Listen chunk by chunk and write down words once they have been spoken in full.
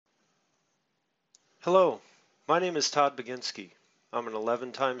Hello, my name is Todd Baginski. I'm an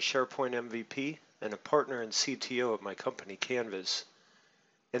 11-time SharePoint MVP and a partner and CTO at my company, Canvas.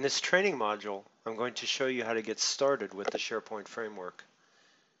 In this training module, I'm going to show you how to get started with the SharePoint framework.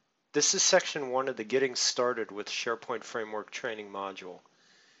 This is section 1 of the Getting Started with SharePoint Framework Training module.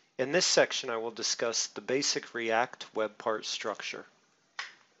 In this section, I will discuss the basic React web part structure.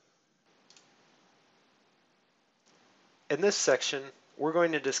 In this section, we're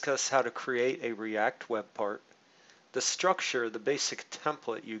going to discuss how to create a React web part, the structure, the basic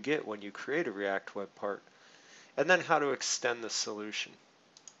template you get when you create a React web part, and then how to extend the solution.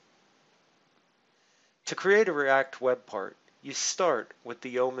 To create a React web part, you start with the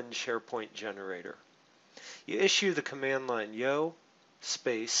Yeoman SharePoint generator. You issue the command line yo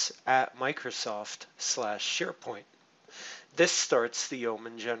space at Microsoft/SharePoint. This starts the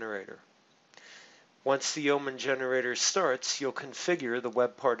Yeoman generator. Once the Yeoman generator starts, you'll configure the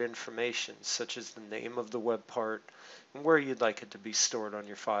web part information, such as the name of the web part and where you'd like it to be stored on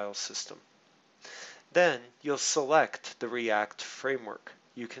your file system. Then you'll select the React framework.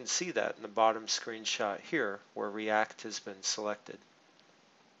 You can see that in the bottom screenshot here where React has been selected.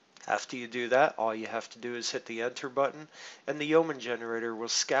 After you do that, all you have to do is hit the enter button and the Yeoman generator will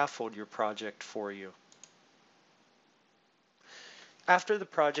scaffold your project for you. After the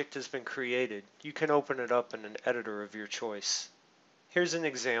project has been created, you can open it up in an editor of your choice. Here's an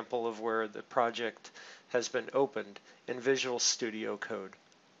example of where the project has been opened in Visual Studio Code.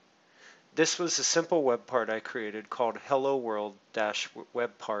 This was a simple web part I created called Hello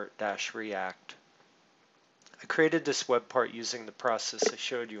World-Webpart-React. I created this web part using the process I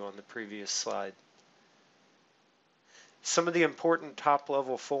showed you on the previous slide. Some of the important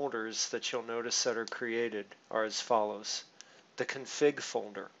top-level folders that you'll notice that are created are as follows. The config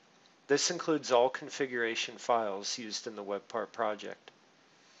folder. This includes all configuration files used in the web part project.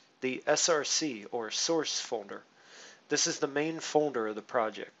 The SRC or source folder. This is the main folder of the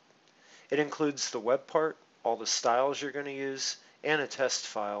project. It includes the web part, all the styles you're going to use, and a test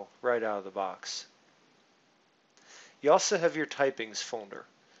file right out of the box. You also have your typings folder.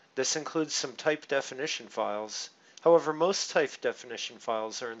 This includes some type definition files. However, most type definition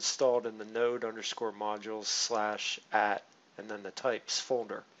files are installed in the node_modules/@ and then the types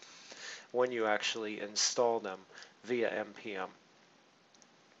folder when you actually install them via npm.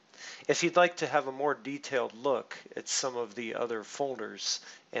 If you'd like to have a more detailed look at some of the other folders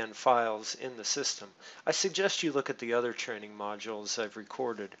and files in the system, I suggest you look at the other training modules I've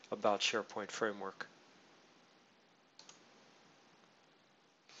recorded about SharePoint Framework.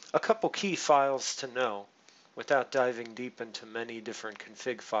 A couple key files to know, without diving deep into many different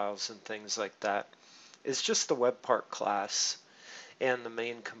config files and things like that, is just the web part class and the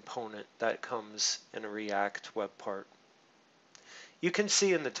main component that comes in a React web part. You can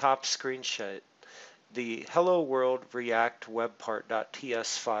see in the top screenshot the Hello World React web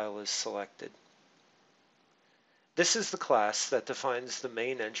part.ts file is selected. This is the class that defines the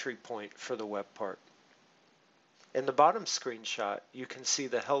main entry point for the web part. In the bottom screenshot, you can see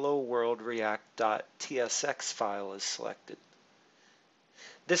the Hello World React.tsx file is selected.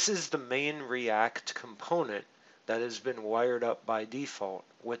 This is the main React component that has been wired up by default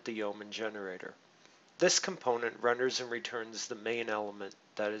with the Yeoman generator. This component renders and returns the main element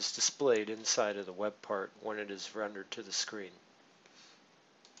that is displayed inside of the web part when it is rendered to the screen.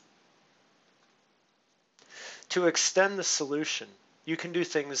 To extend the solution, you can do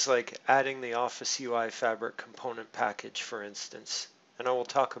things like adding the Office UI Fabric component package, for instance, and I will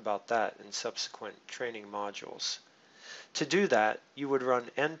talk about that in subsequent training modules. To do that, you would run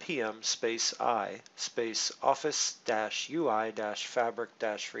npm -i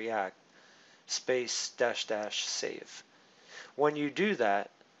office-ui-fabric-react --save. When you do that,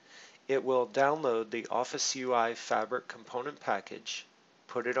 it will download the Office UI Fabric component package,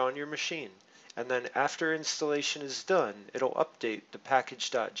 put it on your machine, and then after installation is done, it'll update the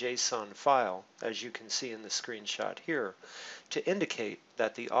package.json file, as you can see in the screenshot here, to indicate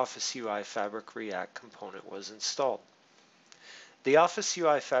that the Office UI Fabric React component was installed. The Office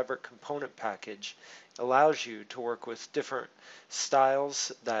UI Fabric component package allows you to work with different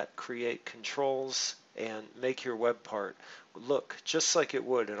styles that create controls and make your web part look just like it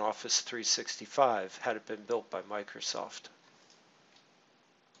would in Office 365 had it been built by Microsoft.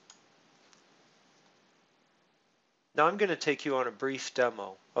 Now I'm going to take you on a brief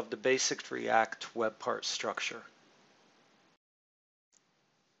demo of the basic React web part structure.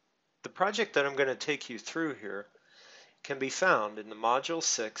 The project that I'm going to take you through here can be found in the Module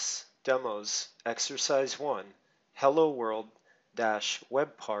 6 Demos Exercise 1 Hello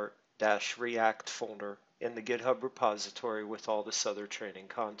World-Webpart-React folder in the GitHub repository with all this other training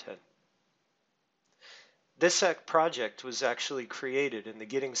content. This project was actually created in the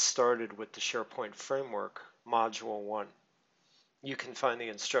Getting Started with the SharePoint Framework Module 1. You can find the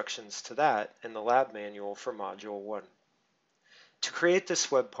instructions to that in the lab manual for Module 1. To create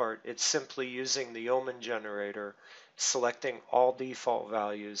this web part, it's simply using the Yeoman generator, selecting all default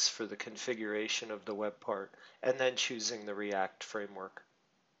values for the configuration of the web part, and then choosing the React framework.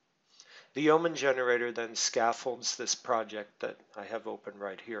 The Yeoman generator then scaffolds this project that I have open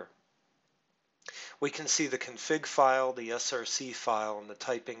right here. We can see the config file, the src file, and the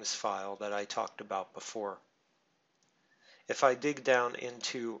typings file that I talked about before. If I dig down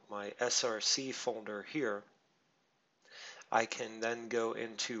into my src folder here, I can then go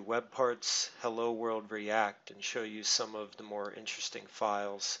into Web Parts, Hello World React, and show you some of the more interesting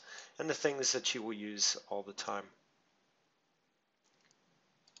files and the things that you will use all the time.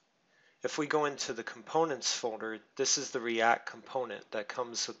 If we go into the Components folder, this is the React component that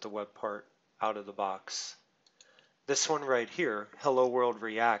comes with the web part out of the box. This one right here, Hello World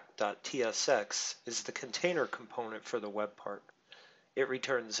React.tsx, is the container component for the web part. It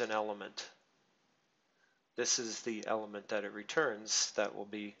returns an element. This is the element that it returns that will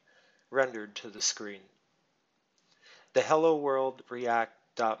be rendered to the screen. The Hello World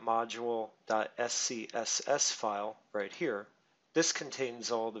React.module.scss file right here, this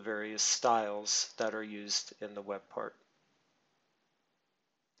contains all the various styles that are used in the web part.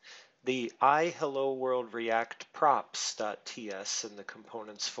 The Hello World React props.ts in the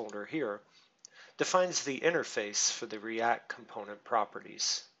components folder here defines the interface for the React component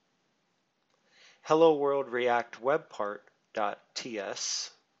properties. Hello World React web part.ts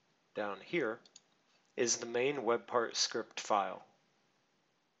down here is the main web part script file.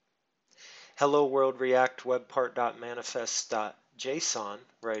 Hello World React web part.manifest.json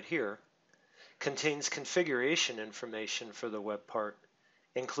right here contains configuration information for the web part,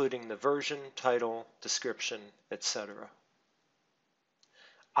 including the version, title, description, etc.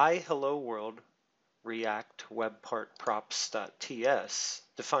 Hello World React web part props.ts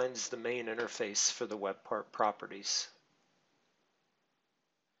defines the main interface for the web part properties.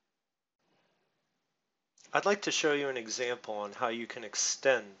 I'd like to show you an example on how you can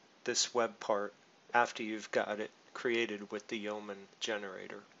extend this web part after you've got it created with the Yeoman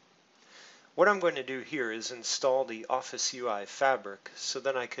generator. What I'm going to do here is install the Office UI Fabric so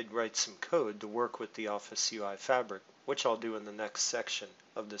then I could write some code to work with the Office UI Fabric, which I'll do in the next section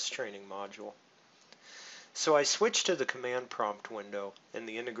of this training module. So I switched to the command prompt window in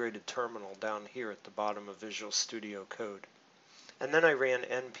the integrated terminal down here at the bottom of Visual Studio Code. And then I ran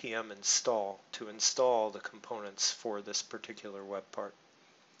npm install to install the components for this particular web part.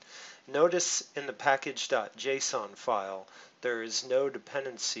 Notice in the package.json file there is no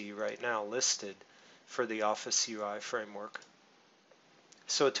dependency right now listed for the Office UI framework.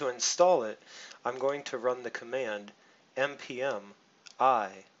 So to install it, I'm going to run the command npm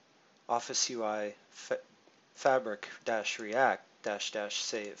I Office UI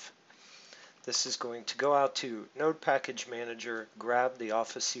fabric-react-save. This is going to go out to Node Package Manager, grab the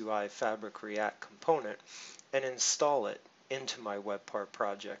Office UI Fabric React component, and install it into my web part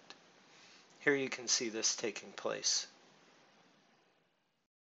project. Here you can see this taking place.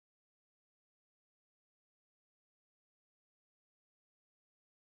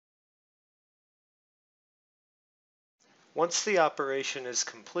 Once the operation is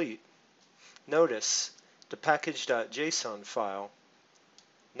complete, notice the package.json file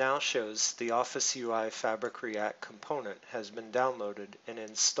now shows the Office UI Fabric React component has been downloaded and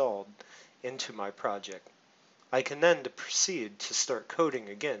installed into my project. I can then proceed to start coding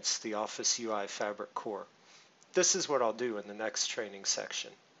against the Office UI Fabric core. This is what I'll do in the next training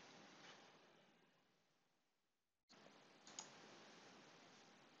section.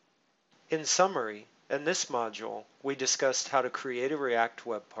 In summary, in this module, we discussed how to create a React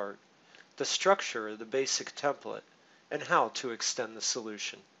web part, the structure of the basic template, and how to extend the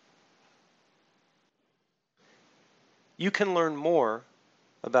solution. You can learn more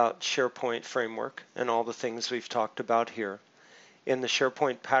about SharePoint Framework and all the things we've talked about here in the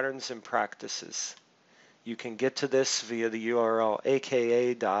SharePoint Patterns and Practices. You can get to this via the URL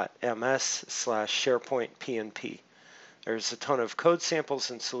aka.ms/SharePointPNP. There's a ton of code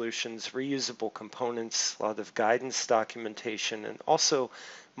samples and solutions, reusable components, a lot of guidance documentation, and also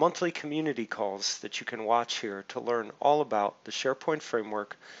monthly community calls that you can watch here to learn all about the SharePoint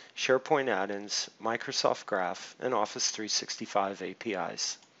Framework, SharePoint add-ins, Microsoft Graph, and Office 365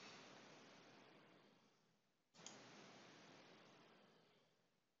 APIs.